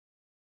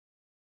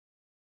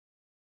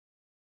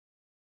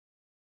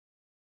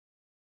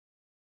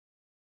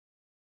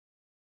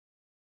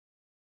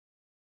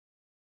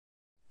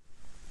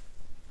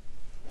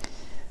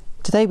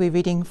Today we're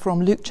reading from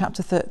Luke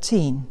chapter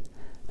 13,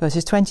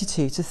 verses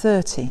 22 to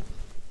 30.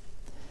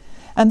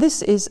 And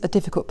this is a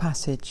difficult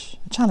passage,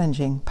 a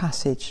challenging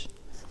passage.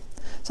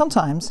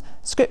 Sometimes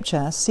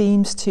Scripture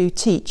seems to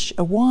teach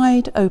a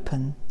wide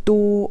open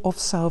door of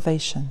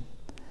salvation,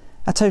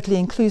 a totally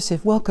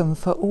inclusive welcome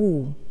for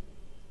all.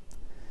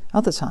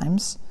 Other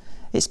times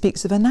it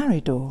speaks of a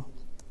narrow door,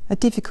 a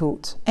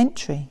difficult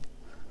entry,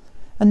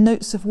 and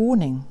notes of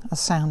warning are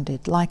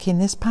sounded, like in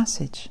this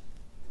passage.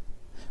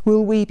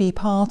 Will we be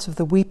part of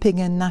the weeping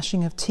and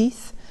gnashing of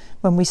teeth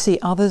when we see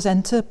others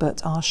enter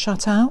but are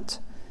shut out?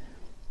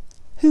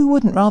 Who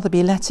wouldn't rather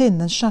be let in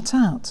than shut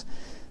out?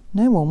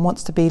 No one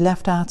wants to be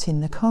left out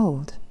in the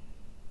cold.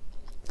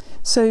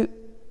 So,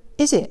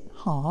 is it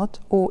hard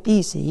or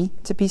easy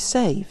to be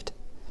saved?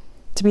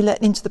 To be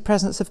let into the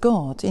presence of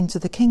God, into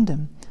the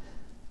kingdom?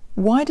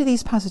 Why do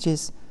these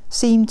passages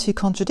seem to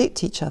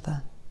contradict each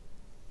other?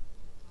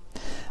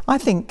 I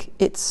think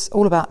it's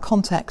all about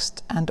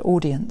context and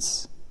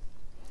audience.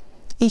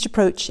 Each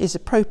approach is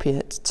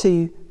appropriate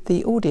to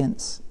the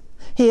audience.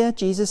 Here,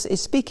 Jesus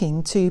is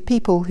speaking to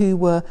people who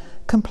were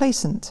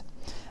complacent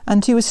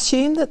and who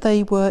assumed that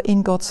they were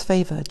in God's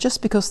favour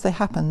just because they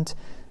happened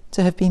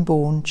to have been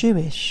born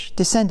Jewish,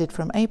 descended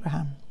from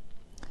Abraham.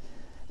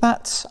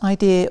 That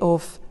idea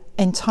of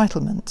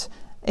entitlement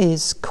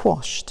is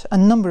quashed a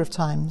number of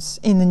times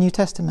in the New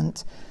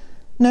Testament.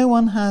 No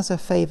one has a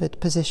favoured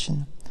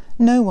position.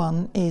 No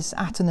one is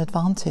at an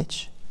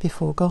advantage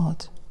before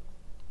God.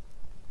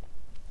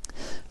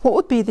 What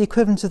would be the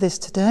equivalent of this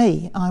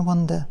today, I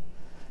wonder?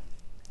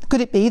 Could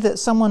it be that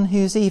someone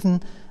who's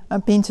even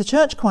been to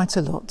church quite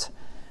a lot,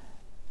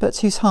 but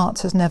whose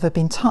heart has never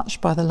been touched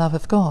by the love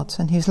of God,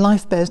 and whose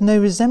life bears no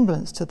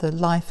resemblance to the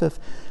life of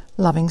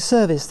loving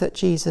service that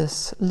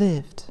Jesus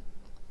lived?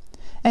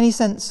 Any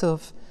sense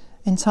of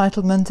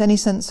entitlement, any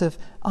sense of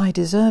I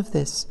deserve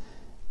this,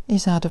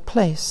 is out of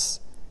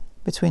place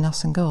between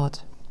us and God.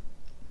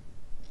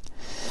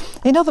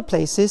 In other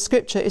places,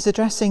 Scripture is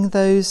addressing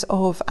those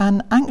of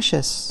an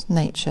anxious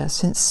nature,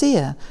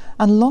 sincere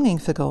and longing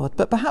for God,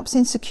 but perhaps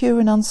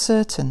insecure and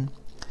uncertain.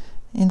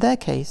 In their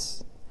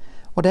case,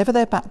 whatever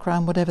their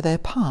background, whatever their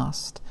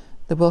past,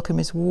 the welcome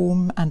is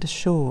warm and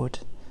assured.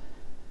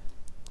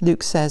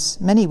 Luke says,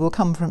 many will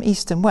come from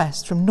east and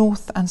west, from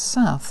north and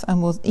south,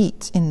 and will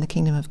eat in the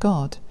kingdom of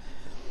God.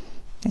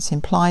 It's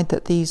implied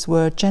that these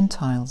were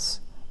Gentiles,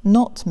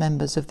 not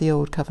members of the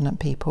Old Covenant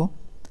people,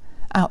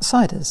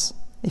 outsiders,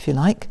 if you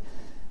like,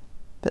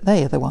 but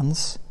they are the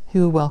ones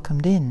who are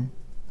welcomed in.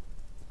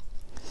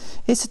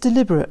 It's a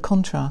deliberate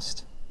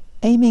contrast,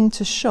 aiming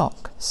to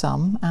shock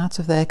some out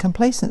of their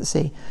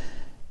complacency,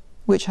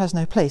 which has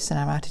no place in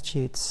our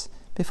attitudes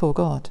before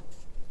God.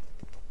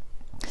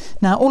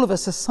 Now, all of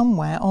us are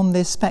somewhere on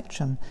this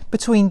spectrum,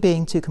 between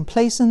being too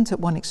complacent at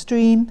one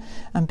extreme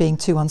and being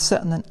too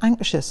uncertain and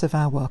anxious of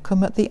our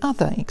welcome at the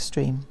other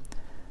extreme.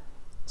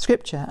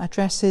 Scripture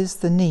addresses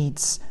the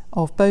needs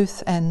of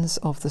both ends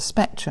of the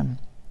spectrum.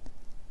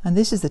 And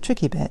this is the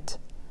tricky bit.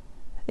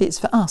 It's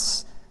for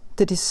us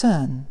to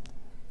discern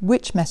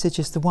which message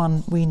is the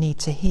one we need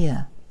to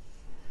hear.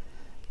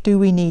 Do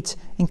we need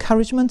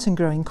encouragement and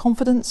growing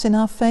confidence in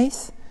our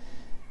faith?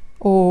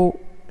 Or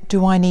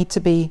do I need to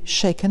be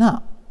shaken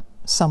up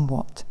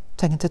somewhat,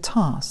 taken to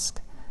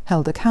task,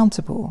 held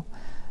accountable,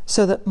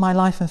 so that my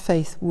life and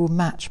faith will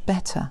match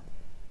better?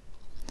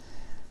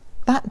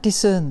 That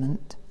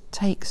discernment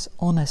takes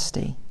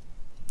honesty,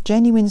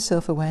 genuine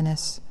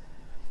self-awareness,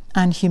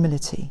 and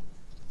humility.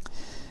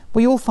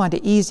 We all find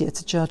it easier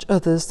to judge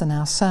others than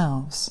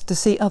ourselves, to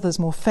see others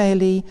more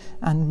fairly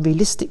and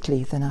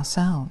realistically than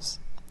ourselves.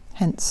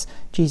 Hence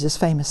Jesus'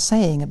 famous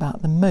saying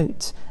about the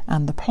mote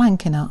and the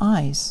plank in our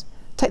eyes.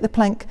 Take the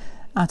plank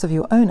out of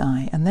your own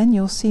eye, and then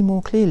you'll see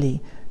more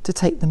clearly to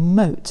take the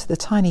mote, the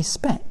tiny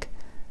speck,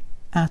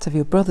 out of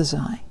your brother's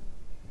eye.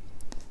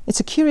 It's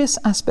a curious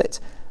aspect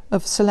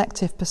of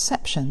selective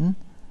perception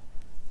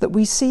that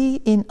we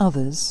see in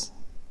others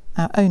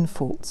our own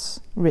faults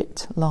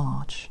writ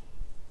large.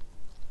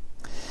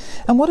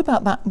 And what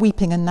about that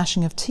weeping and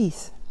gnashing of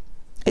teeth?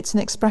 It's an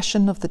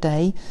expression of the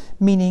day,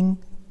 meaning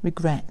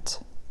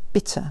regret,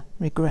 bitter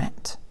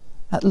regret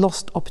at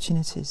lost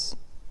opportunities.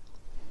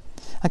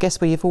 I guess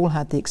we've all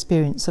had the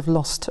experience of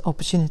lost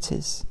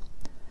opportunities,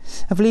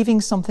 of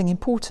leaving something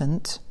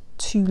important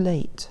too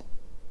late.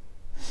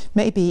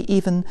 Maybe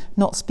even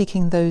not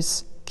speaking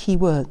those key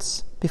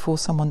words before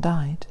someone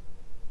died.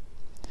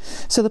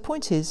 So the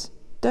point is,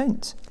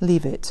 don't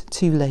leave it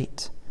too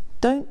late.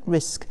 Don't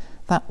risk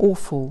that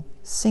awful,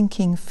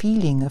 sinking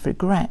feeling of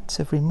regret,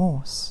 of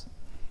remorse.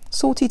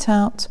 Sort it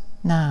out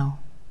now.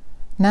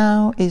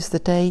 Now is the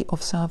day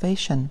of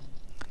salvation.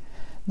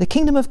 The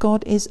kingdom of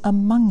God is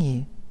among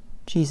you,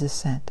 Jesus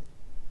said.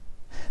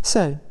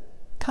 So,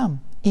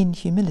 come in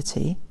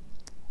humility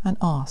and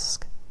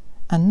ask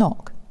and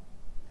knock,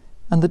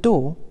 and the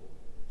door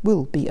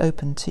will be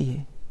opened to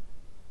you.